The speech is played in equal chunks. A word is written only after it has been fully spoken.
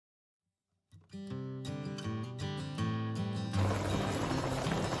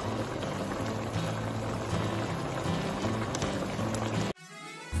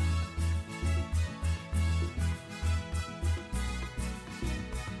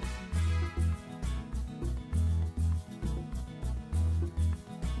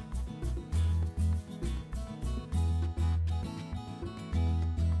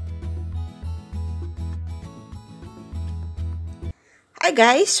Hi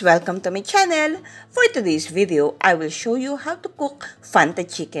guys! Welcome to my channel. For today's video, I will show you how to cook Fanta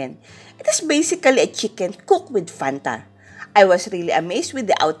chicken. It is basically a chicken cooked with Fanta. I was really amazed with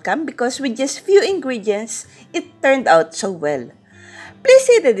the outcome because with just few ingredients, it turned out so well. Please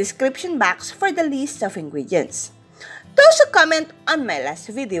see the description box for the list of ingredients. Those who comment on my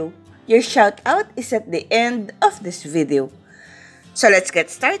last video, your shout out is at the end of this video. So let's get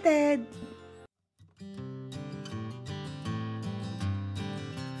started!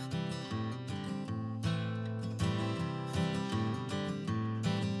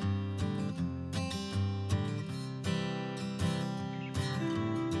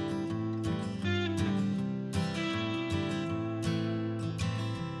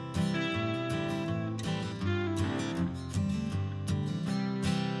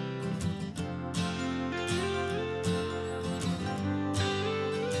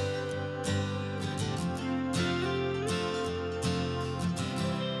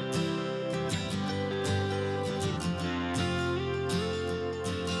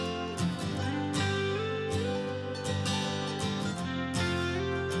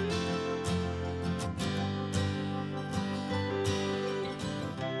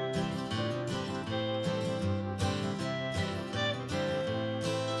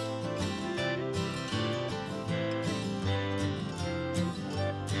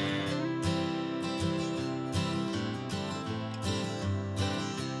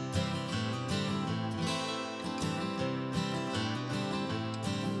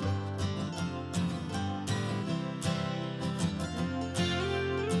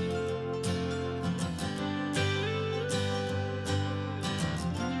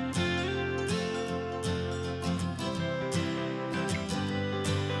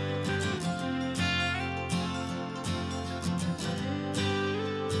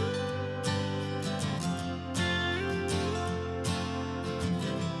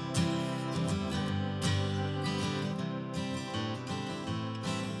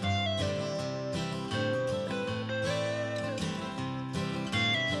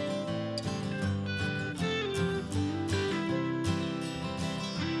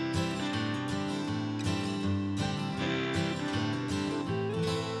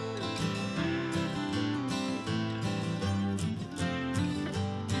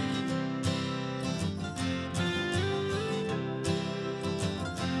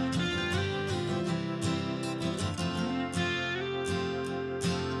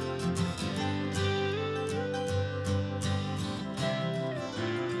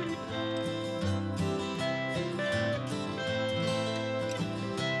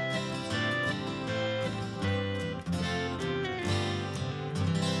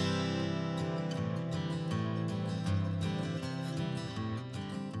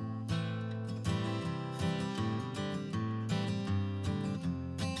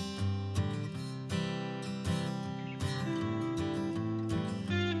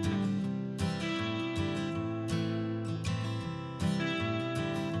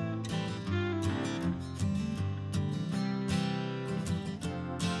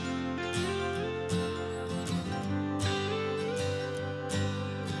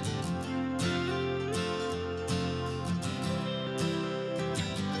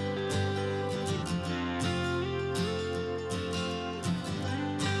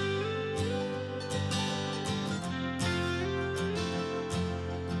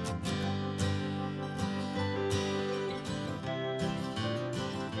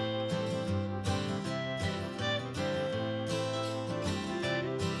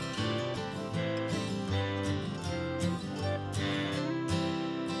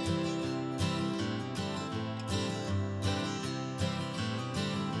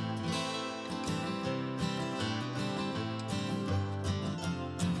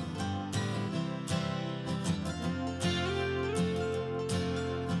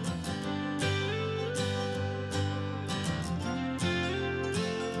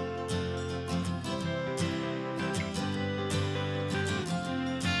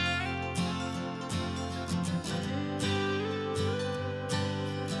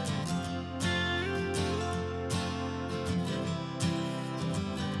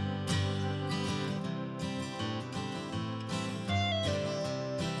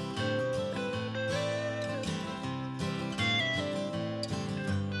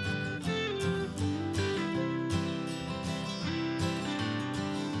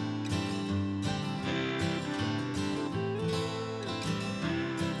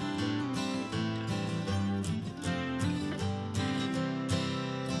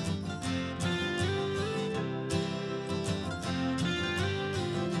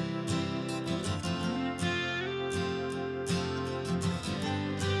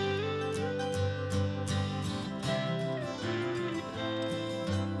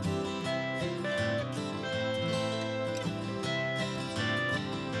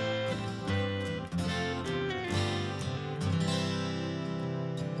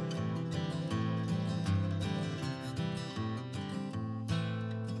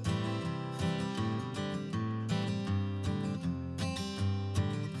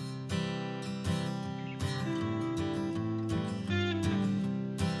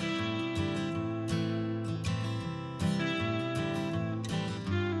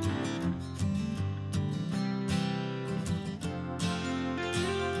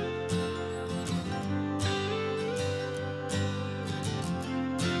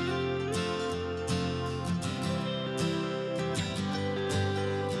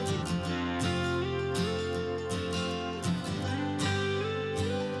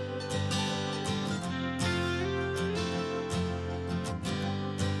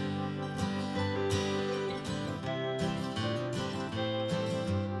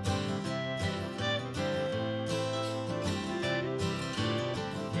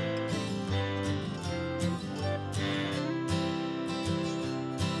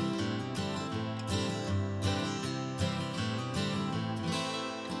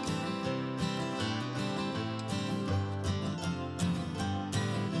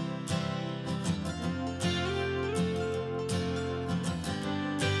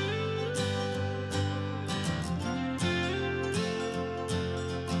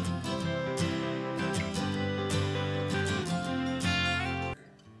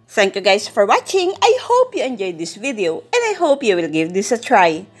 Thank you guys for watching. I hope you enjoyed this video and I hope you will give this a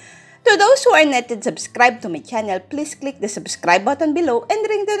try. To those who are not yet subscribed to my channel, please click the subscribe button below and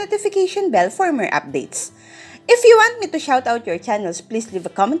ring the notification bell for more updates. If you want me to shout out your channels, please leave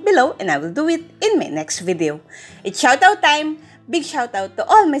a comment below and I will do it in my next video. It's shout out time! Big shout out to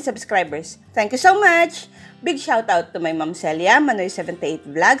all my subscribers. Thank you so much! Big shout out to my mom Celia, Manoy 78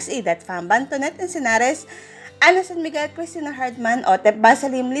 Vlogs, Famband, Toneth Encinares, San Miguel, Christina Hardman, Otep Basa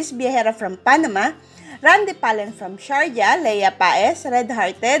Lim, Lizbyahera from Panama, Palen from Sharjah, Leah Paez, Red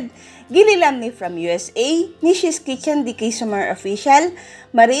Hearted, Guilly Lumley from USA, Nishi's Kitchen, DK Summer Official,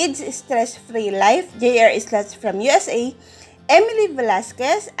 Marid's Stress Free Life, JR Islats from USA, Emily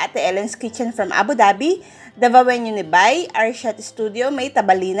Velasquez, Ate Ellen's Kitchen from Abu Dhabi, Davawen Unibay, Arshat Studio, May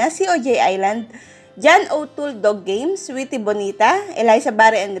Tabalina, COJ Island, John O'Toole Dog Games, Witty Bonita, Eliza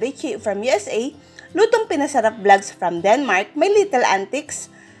Barre and Richie from USA, Lutong Pinasarap Vlogs from Denmark, My Little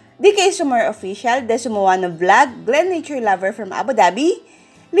Antics, DK Summer Official, Desumuano Vlog, Glen Nature Lover from Abu Dhabi,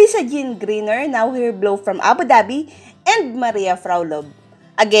 Lisa Jean Greener, Now Here Blow from Abu Dhabi, and Maria Fraulob.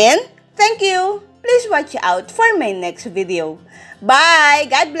 Again, thank you! Please watch out for my next video. Bye!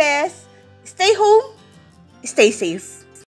 God bless! Stay home, stay safe.